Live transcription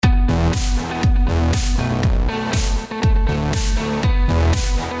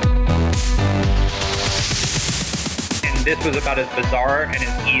this was about as bizarre and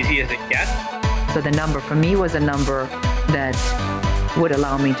as easy as it gets. So the number for me was a number that would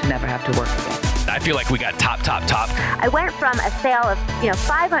allow me to never have to work again. I feel like we got top. I went from a sale of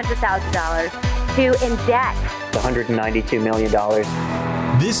 $500,000 to in debt. $192 million.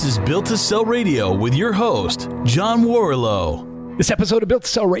 This is Built to Sell Radio with your host, John Warrillow. This episode of Built to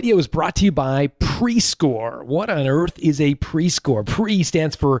Sell Radio is brought to you by Prescore. What on earth is a Prescore? Pre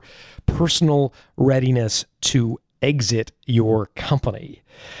stands for personal readiness to exit your company.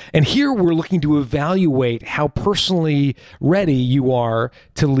 And here we're looking to evaluate how personally ready you are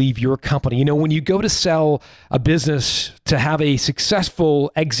to leave your company. You know, when you go to sell a business to have a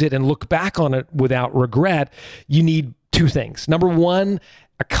successful exit and look back on it without regret, you need two things. Number one,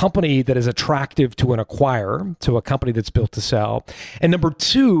 a company that is attractive to an acquirer, to a company that's built to sell. And number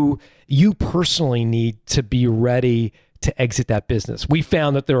two, you personally need to be ready to exit that business. We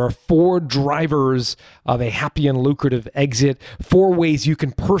found that there are 4 drivers of a happy and lucrative exit, 4 ways you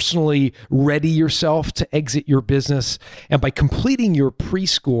can personally ready yourself to exit your business. And by completing your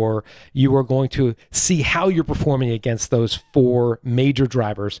Prescore, you are going to see how you're performing against those 4 major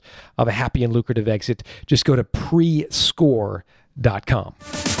drivers of a happy and lucrative exit. Just go to prescore.com.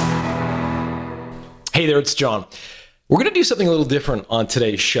 Hey there, it's John. We're going to do something a little different on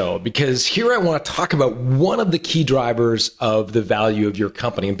today's show because here I want to talk about one of the key drivers of the value of your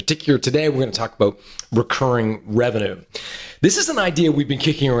company. In particular, today we're going to talk about recurring revenue. This is an idea we've been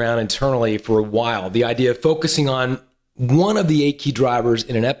kicking around internally for a while, the idea of focusing on one of the 8 key drivers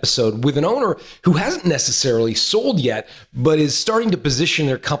in an episode with an owner who hasn't necessarily sold yet, but is starting to position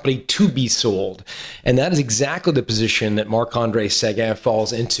their company to be sold. And that is exactly the position that Marc-Andre Seguin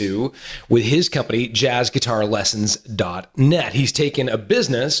falls into with his company, JazzGuitarLessons.net. He's taken a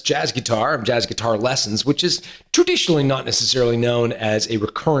business, Jazz Guitar Lessons, which is traditionally not necessarily known as a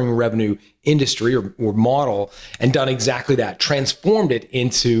recurring revenue industry or model, and done exactly that, transformed it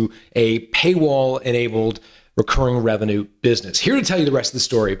into a paywall-enabled recurring revenue business. Here to tell you the rest of the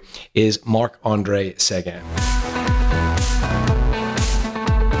story is Marc-Andre Seguin.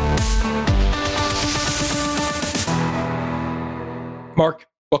 Marc,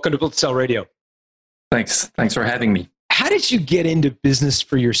 welcome to Built to Sell Radio. Thanks for having me. How did you get into business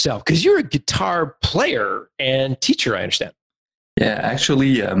for yourself? Because you're a guitar player and teacher, I understand. Yeah,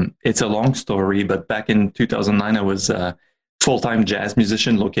 actually, it's a long story, but back in 2009, I was a full-time jazz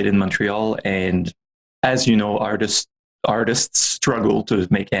musician located in Montreal, and as you know, artists struggle to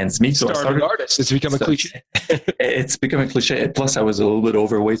make ends meet. So Starving artists. It's become a cliche. It's become a cliche. Plus, I was a little bit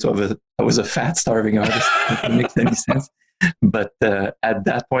overweight, so I was a fat, starving artist. If it makes any sense. But at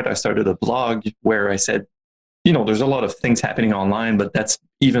that point, I started a blog where I said, you know, there's a lot of things happening online, but that's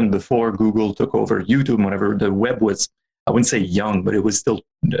even before Google took over YouTube and whatever. The web was, I wouldn't say young, but it was still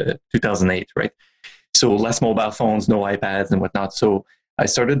 2008, right? So less mobile phones, no iPads and whatnot. So I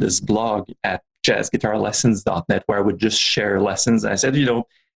started this blog at JazzGuitarLessons.net where I would just share lessons. I said, you know,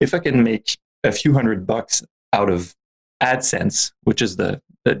 if I can make a few $100 out of AdSense, which is the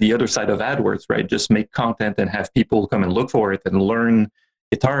other side of AdWords, right? Just make content and have people come and look for it and learn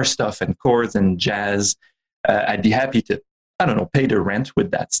guitar stuff and chords and jazz. I'd be happy to, I don't know, pay the rent with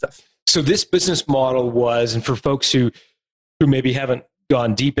that stuff. So this business model was, and for folks who maybe haven't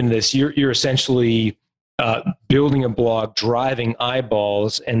gone deep into this, you're essentially building a blog, driving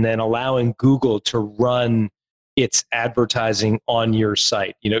eyeballs, and then allowing Google to run its advertising on your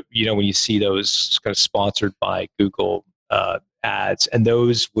site. You know when you see those kind of sponsored by Google ads, and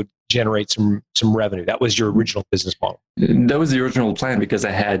those would generate some revenue. That was your original business model. That was the original plan because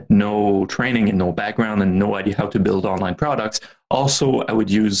I had no training and no background and no idea how to build online products. Also, I would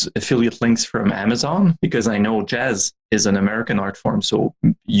use affiliate links from Amazon because I know jazz is an American art form. So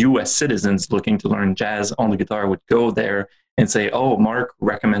US citizens looking to learn jazz on the guitar would go there and say, oh, Marc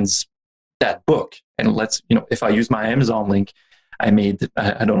recommends that book. And if I use my Amazon link, I made,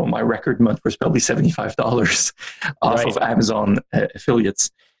 I don't know, my record month was probably $75 off of Amazon affiliates.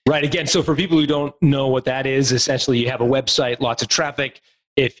 Right. Again, so for people who don't know what that is, essentially you have a website, lots of traffic.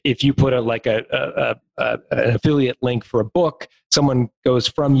 If you put an affiliate link for a book, someone goes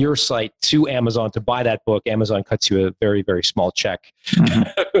from your site to Amazon to buy that book. Amazon cuts you a very, very small check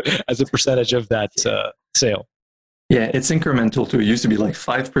as a percentage of that sale. Yeah, it's incremental too. It used to be like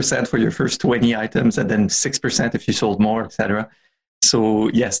 5% for your first 20 items and then 6% if you sold more, etc. So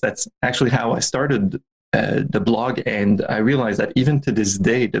yes, that's actually how I started the blog, and I realized that even to this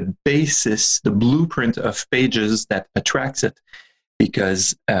day, the basis, the blueprint of pages that attracts it,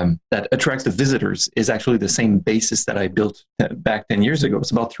 because that attracts the visitors, is actually the same basis that I built back 10 years ago.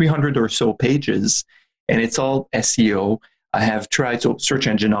 It's about 300 or so pages, and it's all SEO. I have tried search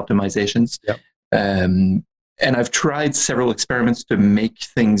engine optimizations, and I've tried several experiments to make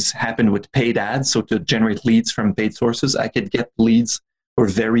things happen with paid ads. So to generate leads from paid sources, I could get leads for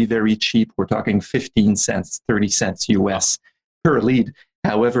very, very cheap. We're talking 15 cents, 30 cents US per lead.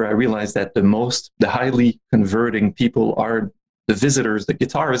 However, I realized that the highly converting people are the visitors, the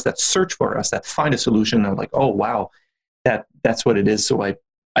guitarists that search for us, that find a solution. I'm like, oh, wow, that's what it is. So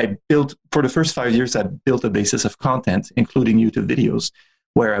I built, for the first 5 years, I built a basis of content, including YouTube videos,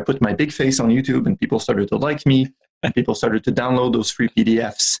 where I put my big face on YouTube and people started to like me and people started to download those free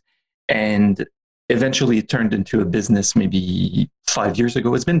PDFs. And eventually it turned into a business maybe 5 years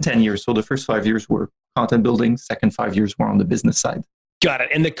ago. It's been 10 years. So the first 5 years were content building. Second 5 years were on the business side. Got it.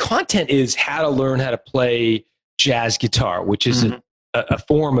 And the content is how to learn how to play jazz guitar, which is a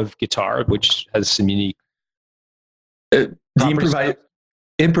form of guitar, which has some unique... The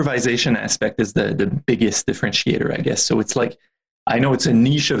improvisation aspect is the biggest differentiator, I guess. So it's like, I know it's a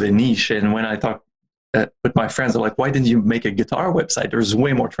niche of a niche. And when I talk with my friends, they're like, why didn't you make a guitar website? There's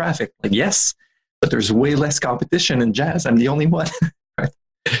way more traffic. Like, yes, but there's way less competition in jazz. I'm the only one. Right?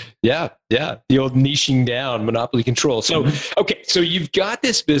 Yeah. The old niching down, monopoly control. So, okay, so you've got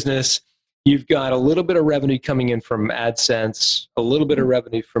this business. You've got a little bit of revenue coming in from AdSense, a little bit of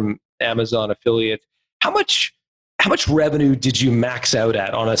revenue from Amazon affiliate. How much revenue did you max out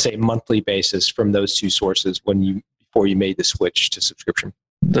at on a, say, monthly basis from those two sources before you made the switch to subscription?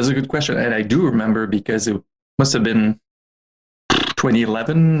 That's a good question. And I do remember because it must have been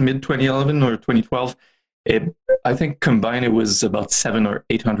 2011, mid 2011 or 2012. I think combined it was about $700 or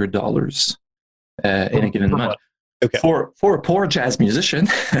 $800 in a given month. Okay. For a poor jazz musician,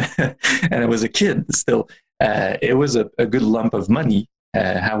 and I was a kid still, it was a good lump of money.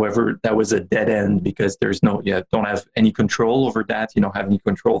 However, that was a dead end because you don't have any control over that. You don't have any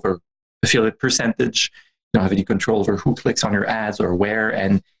control over affiliate percentage. You don't have any control over who clicks on your ads or where,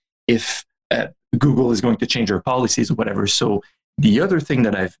 and if Google is going to change their policies or whatever. So the other thing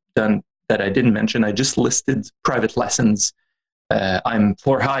that I've done that I didn't mention, I just listed private lessons. I'm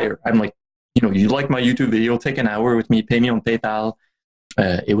for hire. I'm like, you like my YouTube video, take an hour with me, pay me on PayPal.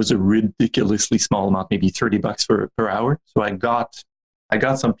 It was a ridiculously small amount, maybe $30 per hour. So I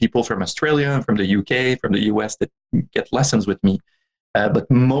got some people from Australia, from the UK, from the US that get lessons with me. But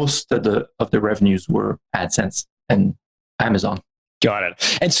most of the revenues were AdSense and Amazon. Got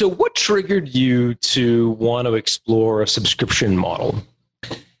it. And so what triggered you to want to explore a subscription model?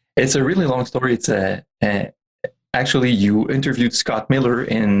 It's a really long story. It's actually, you interviewed Scott Miller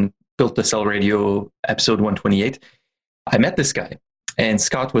in Built to Sell Radio episode 128. I met this guy, and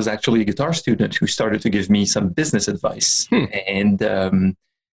Scott was actually a guitar student who started to give me some business advice. And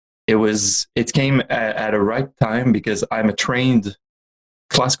it came at a right time because I'm a trained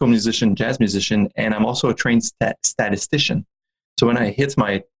classical musician, jazz musician, and I'm also a trained statistician. So when I hit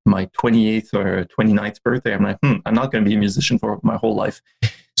my 28th or 29th birthday, I'm like, I'm not going to be a musician for my whole life.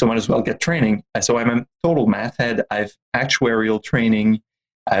 So I might as well get training. So I'm a total math head. I've actuarial training.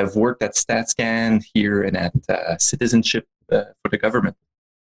 I've worked at StatScan here and at Citizenship for the government.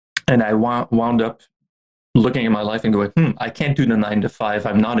 And I wound up looking at my life and going, I can't do the 9 to 5.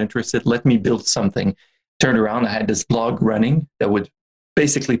 I'm not interested. Let me build something. Turned around. I had this blog running that would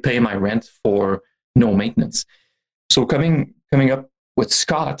basically pay my rent for no maintenance. So coming up with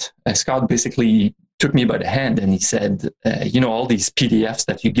Scott, Scott basically took me by the hand and he said, all these PDFs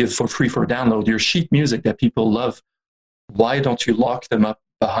that you give for free for download, your sheet music that people love, why don't you lock them up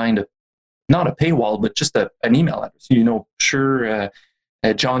behind not a paywall, but just an email address? Sure,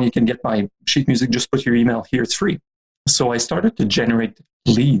 John, you can get my sheet music, just put your email here, it's free. So I started to generate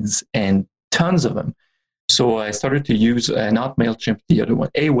leads and tons of them. So I started to use, not MailChimp, the other one,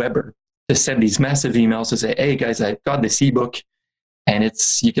 Aweber, to send these massive emails to say, hey guys, I got this ebook and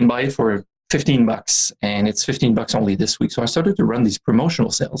you can buy it for $15 and it's $15 only this week. So I started to run these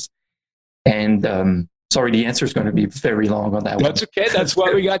promotional sales. And sorry, the answer is going to be very long on that one. That's okay. That's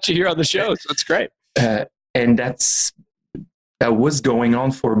why we got you here on the show. So that's great. And that was going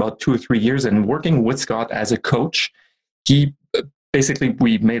on for about 2 or 3 years. And working with Scott as a coach, we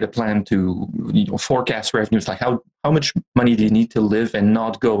made a plan to forecast revenues, like how much money do you need to live and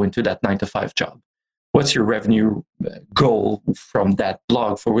not go into that 9 to 5 job? What's your revenue goal from that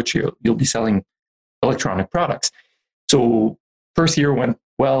blog for which you'll be selling electronic products? So first year went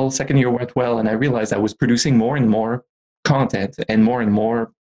well, second year went well, and I realized I was producing more and more content and more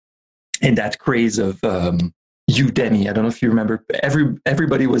in that craze of Udemy. I don't know if you remember,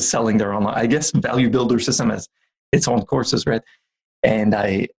 everybody was selling their online. I guess Value Builder System has its own courses, right? And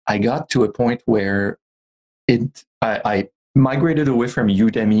I got to a point where I migrated away from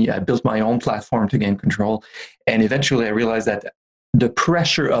Udemy. I built my own platform to gain control. And eventually I realized that the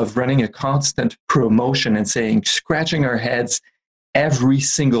pressure of running a constant promotion and scratching our heads every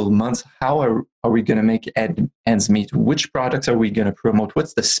single month, how are we going to make ends meet? Which products are we going to promote?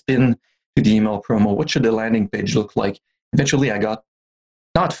 What's the spin to the email promo? What should the landing page look like? Eventually, I got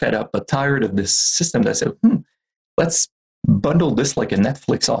not fed up, but tired of this system that said, let's bundle this like a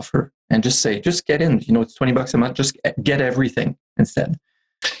Netflix offer and just get in. It's $20 a month. Just get everything instead.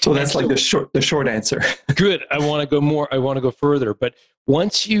 So that's like the short answer. Good. I want to go further. But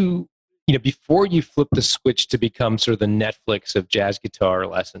once before you flip the switch to become sort of the Netflix of jazz guitar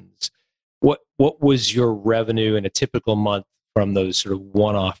lessons, what was your revenue in a typical month from those sort of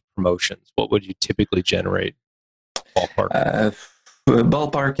one-off promotions? What would you typically generate? Ballpark.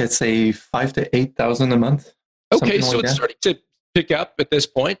 Ballpark, I'd say 5,000 to 8,000 a month. Okay, so it's starting to pick up at this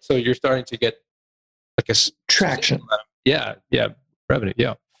point. So you're starting to get like a traction. Yeah, revenue.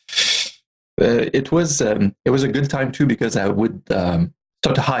 Yeah. It was a good time too, because I would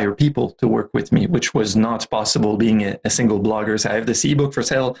start to hire people to work with me, which was not possible being a single blogger. So I have this ebook for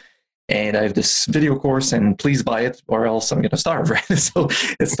sale, and I have this video course, and please buy it or else I'm going to starve, right? So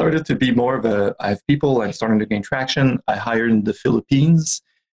it started to be more of I have people, I'm starting to gain traction. I hired in the Philippines,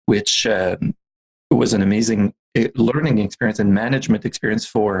 which was an amazing learning experience and management experience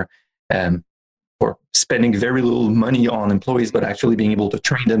for spending very little money on employees, but actually being able to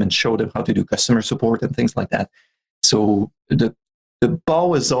train them and show them how to do customer support and things like that. So the ball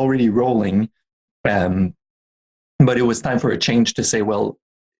was already rolling, but it was time for a change to say, well,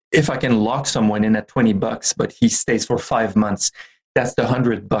 if I can lock someone in at $20, but he stays for 5 months, that's the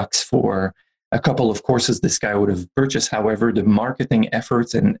 $100 for a couple of courses this guy would have purchased. However, the marketing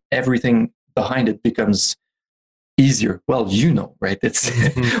efforts and everything behind it becomes easier. Well, right? It's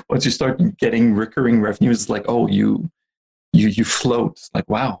once you start getting recurring revenues, like, oh, you float. It's like,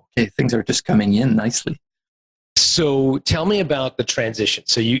 wow, okay, things are just coming in nicely. So tell me about the transition.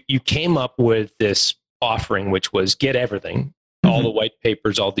 So you came up with this offering, which was get everything, all the white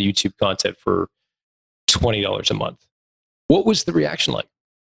papers, all the YouTube content for $20 a month. What was the reaction like?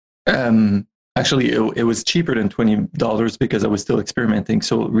 Actually, it was cheaper than $20 because I was still experimenting.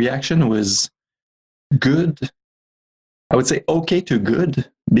 So reaction was good. I would say okay to good,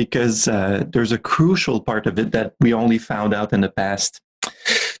 because there's a crucial part of it that we only found out in the past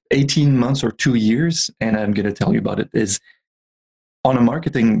 18 months or 2 years, and I'm going to tell you about it, is on a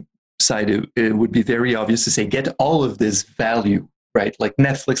marketing side, it would be very obvious to say, get all of this value, right? Like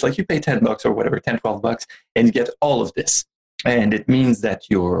Netflix, like you pay $10 or whatever, $10, $12, and you get all of this. And it means that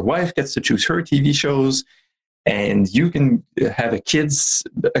your wife gets to choose her TV shows, and you can have a kid's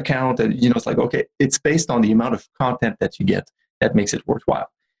account. And, it's like, okay, it's based on the amount of content that you get that makes it worthwhile.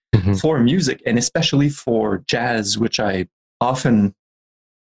 For music, and especially for jazz, which I often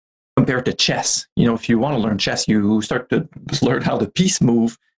compare to chess. If you want to learn chess, you start to learn how the pieces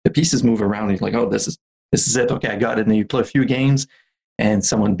move around. And you're like, oh, this is it. Okay, I got it. And then you play a few games, and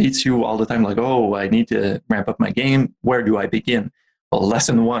someone beats you all the time. Like, oh, I need to ramp up my game. Where do I begin? Well,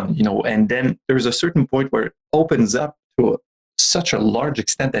 lesson 1, and then there's a certain point where it opens up to such a large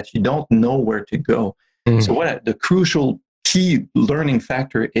extent that you don't know where to go. So the crucial key learning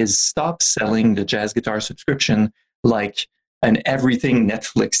factor is stop selling the jazz guitar subscription like an everything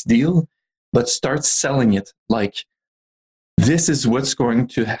Netflix deal, but start selling it like, this is what's going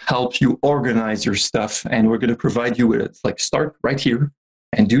to help you organize your stuff, and we're going to provide you with it. Like, start right here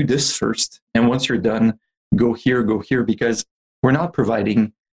and do this first, and once you're done, go here, because we're not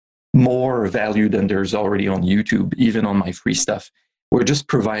providing more value than there's already on YouTube, even on my free stuff. We're just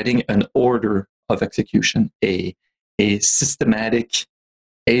providing an order of execution, a systematic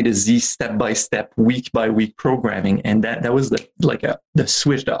A to Z, step-by-step, week-by-week programming. And that was the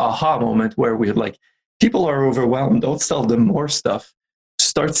switch, the aha moment where we're like, people are overwhelmed. Don't sell them more stuff.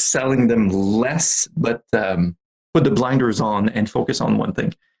 Start selling them less, but put the blinders on and focus on one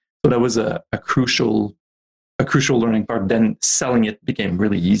thing. So that was a crucial learning part. Then selling it became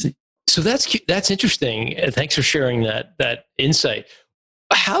really easy. So that's interesting. Thanks for sharing that insight.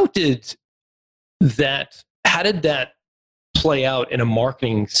 How did that play out in a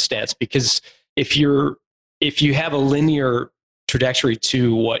marketing stance? Because if you have a linear trajectory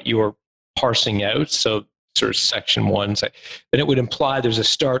to what you're parsing out, so sort of section 1, then it would imply there's a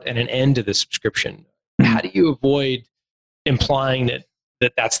start and an end to the subscription. How do you avoid implying that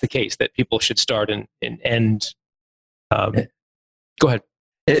that's the case, that people should start and end? Go ahead.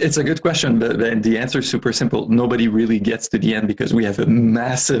 It's a good question, but the answer is super simple. Nobody really gets to the end because we have a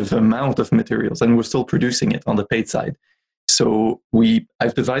massive amount of materials and we're still producing it on the paid side. So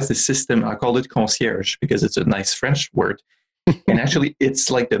I've devised a system, I call it concierge because it's a nice French word. And actually, it's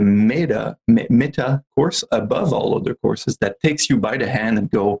like the meta course above all other courses that takes you by the hand and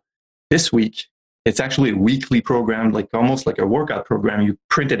go, this week, it's actually a weekly program, like almost like a workout program. You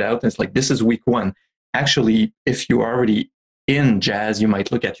print it out and it's like, this is week 1. Actually, if you're already in jazz, you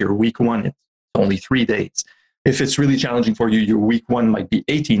might look at your week 1. It's only 3 days. If it's really challenging for you, your week 1 might be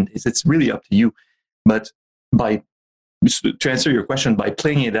 18 days. It's really up to you. But to answer your question, by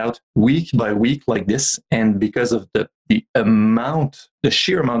playing it out week by week like this, and because of the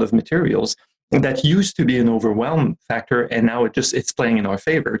sheer amount of materials, that used to be an overwhelm factor, and now it's playing in our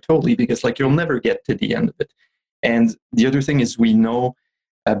favor totally, because like you'll never get to the end of it. And the other thing is, we know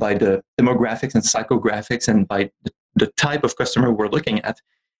by the demographics and psychographics and by the type of customer we're looking at,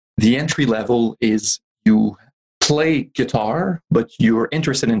 the entry level is you play guitar, but you're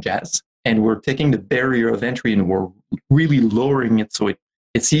interested in jazz. And we're taking the barrier of entry and we're really lowering it so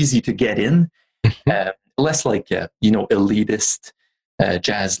it's easy to get in, less like elitist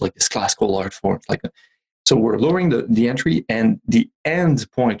jazz, like this classical art form, like that. So we're lowering the entry, and the end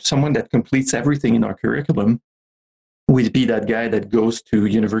point, someone that completes everything in our curriculum, would be that guy that goes to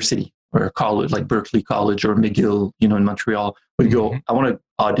university or college, like Berkeley College or McGill, in Montreal, would go, I want to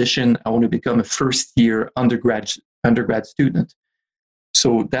audition, I want to become a first-year undergrad student.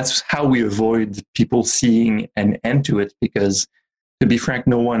 So that's how we avoid people seeing an end to it, because, to be frank,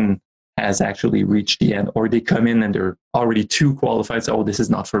 no one has actually reached the end, or they come in and they're already too qualified. So, this is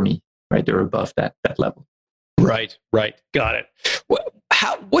not for me, right? They're above that level. Right. Got it.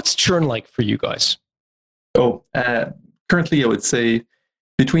 What's churn like for you guys? Currently, I would say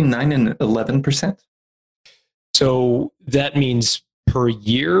between 9 and 11%. So that means per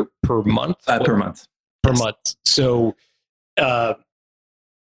year, per month? Per month. Per month. So, and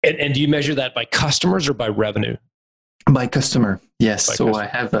do you measure that by customers or by revenue? By customer, yes. I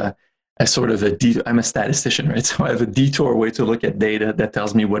have a sort of I'm a statistician, right? So I have a detour way to look at data that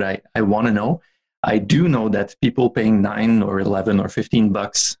tells me what I want to know. I do know that people paying $9 or $11 or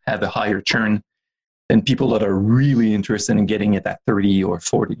 $15 have a higher churn than people that are really interested in getting it at 30 or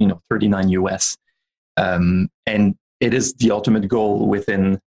 40, $39 US. And it is the ultimate goal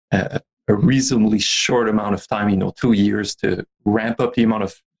within a reasonably short amount of time, 2 years, to ramp up the amount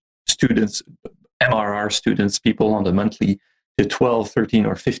of students, MRR students, people on the monthly, to 12, 13, or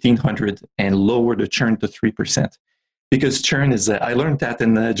 1,500, and lower the churn to 3%. Because churn is, I learned that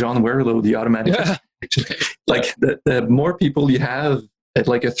in John Werlow, the automatic. Yeah. Like the more people you have, at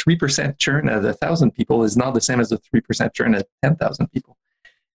like a 3% churn at 1,000 people is not the same as a 3% churn at 10,000 people.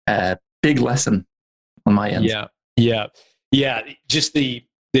 Big lesson on my end. Yeah. Just the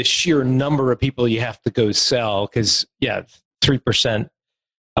sheer number of people you have to go sell, because 3%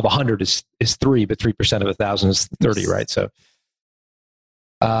 of 100 is 3, but 3% of 1,000 is 30, right? So,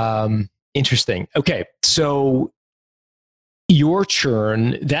 interesting. Okay, so your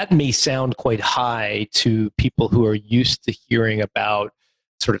churn, that may sound quite high to people who are used to hearing about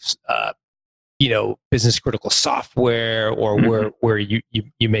sort of, business critical software, or where you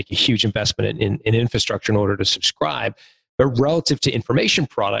make a huge investment in infrastructure in order to subscribe. But relative to information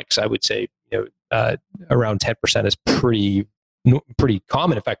products, I would say, around 10% is pretty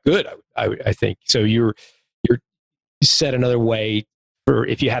common, in fact, good. I think so. You're said another way, for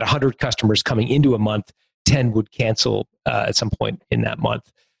if you had 100 customers coming into a month, 10 would cancel at some point in that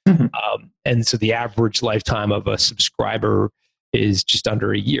month, and so the average lifetime of a subscriber is just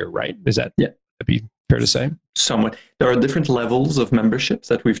under a year, right? Is that that'd be fair to say? Somewhat. There are different levels of memberships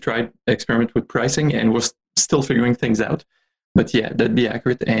that we've tried experiment with pricing, and we're still figuring things out. But that'd be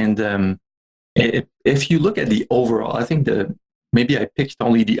accurate. And if you look at the overall, I think maybe I picked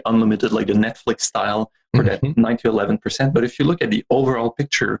only the unlimited, like the Netflix style, for that 9 to 11%. But if you look at the overall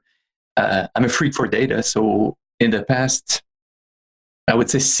picture, I'm a freak for data. So in the past, I would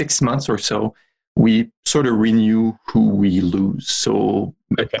say 6 months or so, we sort of renew who we lose. So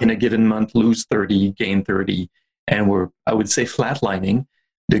in a given month, lose 30, gain 30, and I would say, flatlining.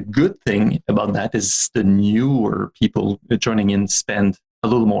 The good thing about that is the newer people joining in spend a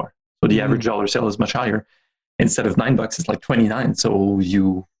little more. So the average dollar sale is much higher. Instead of $9, it's like 29. So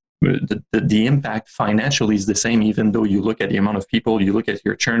the impact financially is the same, even though you look at the amount of people, you look at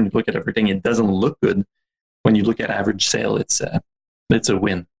your churn, you look at everything. It doesn't look good when you look at average sale. It's a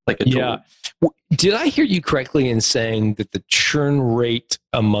win, like a total. Did I hear you correctly in saying that the churn rate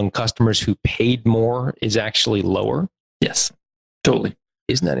among customers who paid more is actually lower? Yes, totally.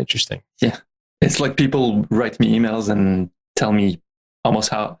 Isn't that interesting? Yeah, it's like people write me emails and tell me almost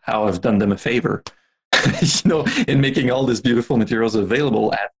how I've done them a favor. In making all these beautiful materials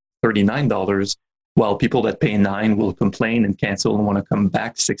available at $39, while people that pay $9 will complain and cancel and want to come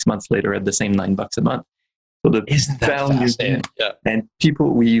back 6 months later at the same $9 a month. So the Isn't that value, fascinating? Yeah. and people,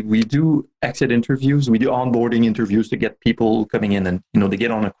 we do exit interviews, we do onboarding interviews to get people coming in, and they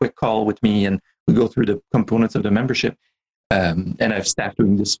get on a quick call with me, and we go through the components of the membership. And I have staff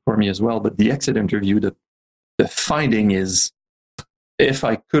doing this for me as well. But the exit interview, the finding is, if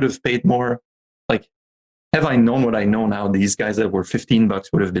I could have paid more, like, have I known what I know now, these guys that were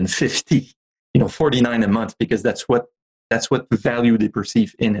 $15 would have been 50, $49 a month, because that's what value they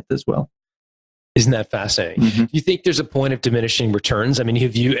perceive in it as well. Isn't that fascinating? Mm-hmm. Do you think there's a point of diminishing returns? I mean,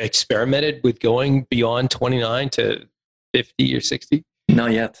 have you experimented with going beyond 29 to 50 or 60?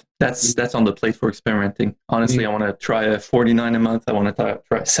 Not yet. That's on the plate for experimenting. Honestly, I want to try a 49 a month. I want to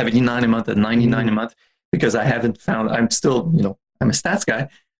try 79 a month, a 99 a month, because I haven't found, I'm still, I'm a stats guy.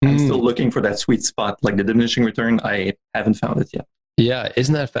 I'm still looking for that sweet spot, like the diminishing return. I haven't found it yet. Yeah,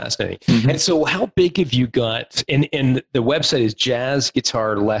 isn't that fascinating? Mm-hmm. And so how big have you got, and the website is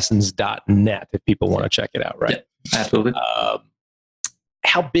jazzguitarlessons.net if people want to check it out, right? Yeah, absolutely.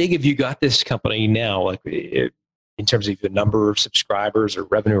 How big have you got this company now, like in terms of the number of subscribers or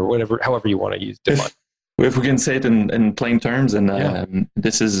revenue or whatever, however you want to use it? If we can say it in plain terms, and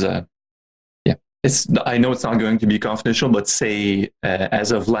this is, I know it's not going to be confidential, but say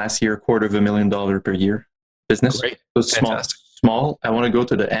as of last year, $250,000 per year business. Great. So small. I want to go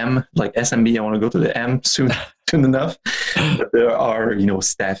to the M, like SMB. I want to go to the M soon enough. But there are,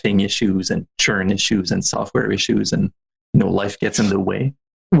 staffing issues and churn issues and software issues, and life gets in the way.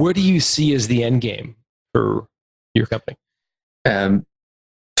 What do you see as the end game for your company?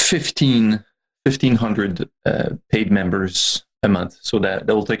 1,500 paid members a month. So that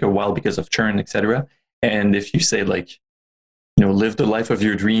will take a while because of churn, etc. And if you say, like, live the life of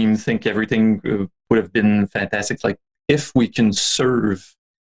your dream, think everything would have been fantastic. Like, if we can serve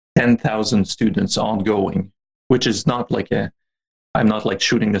 10,000 students ongoing, which is not like I'm not like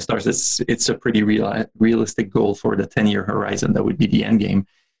shooting the stars. It's a pretty realistic goal for the 10-year horizon. That would be the end game.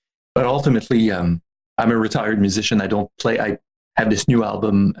 But ultimately, I'm a retired musician. I don't play. I have this new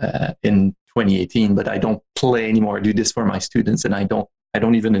album in 2018, but I don't play anymore. I do this for my students, and I don't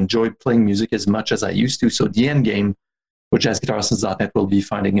even enjoy playing music as much as I used to. So the end game for jazzguitarlessons.net will be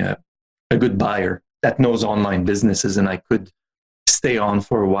finding a good buyer that knows online businesses, and I could stay on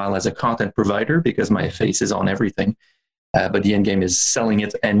for a while as a content provider because my face is on everything. But the end game is selling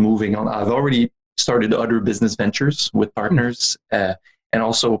it and moving on. I've already started other business ventures with partners, and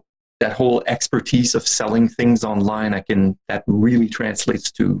also that whole expertise of selling things online. That really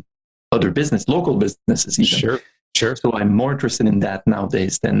translates to other local businesses even. Sure. So I'm more interested in that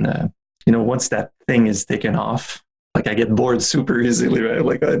nowadays than, once that thing is taken off, like I get bored super easily, right?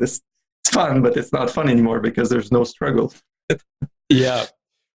 Like, it's fun, but it's not fun anymore because there's no struggle. Yeah.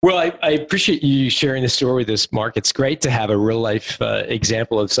 Well, I appreciate you sharing the story with us, Mark. It's great to have a real life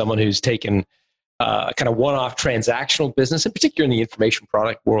example of someone who's taken kind of one-off transactional business, in particular in the information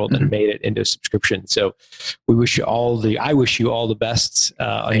product world, and made it into a subscription. So I wish you all the best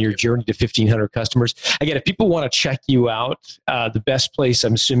on your journey to 1,500 customers. Again, if people want to check you out, the best place,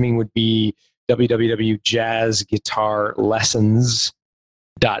 I'm assuming, would be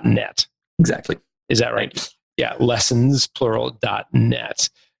www.jazzguitarlessons.net. Exactly. Is that right? Yeah, lessons, plural.net.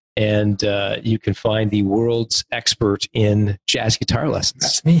 And you can find the world's expert in jazz guitar lessons.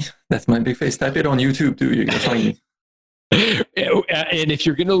 That's me. That's my big face. Type it on YouTube too. You're going to find me. And if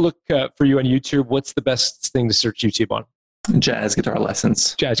you're going to look for you on YouTube, what's the best thing to search YouTube on? Jazz Guitar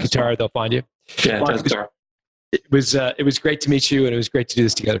Lessons. Jazz Guitar, they'll find you. Yeah, Mark, Jazz Guitar. It was great to meet you, and it was great to do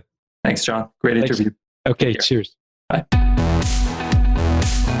this together. Thanks, John. Great interview. Okay, cheers. Bye.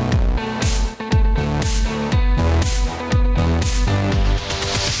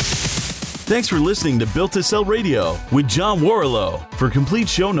 Thanks for listening to Built to Sell Radio with John Warrillow. For complete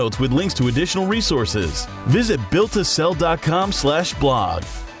show notes with links to additional resources, visit builttosell.com/blog.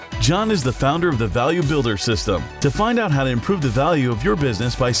 John is the founder of the Value Builder System. To find out how to improve the value of your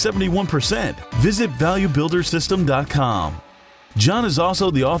business by 71%, visit valuebuildersystem.com. John is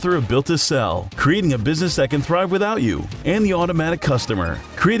also the author of Built to Sell, Creating a Business That Can Thrive Without You, and The Automatic Customer,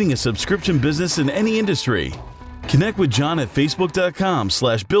 Creating a Subscription Business in Any Industry. Connect with John at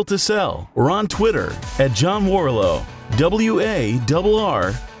facebook.com/builttosell or on Twitter at John Warrillow,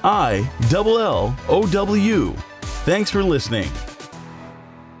 WARRILLOW. Thanks for listening.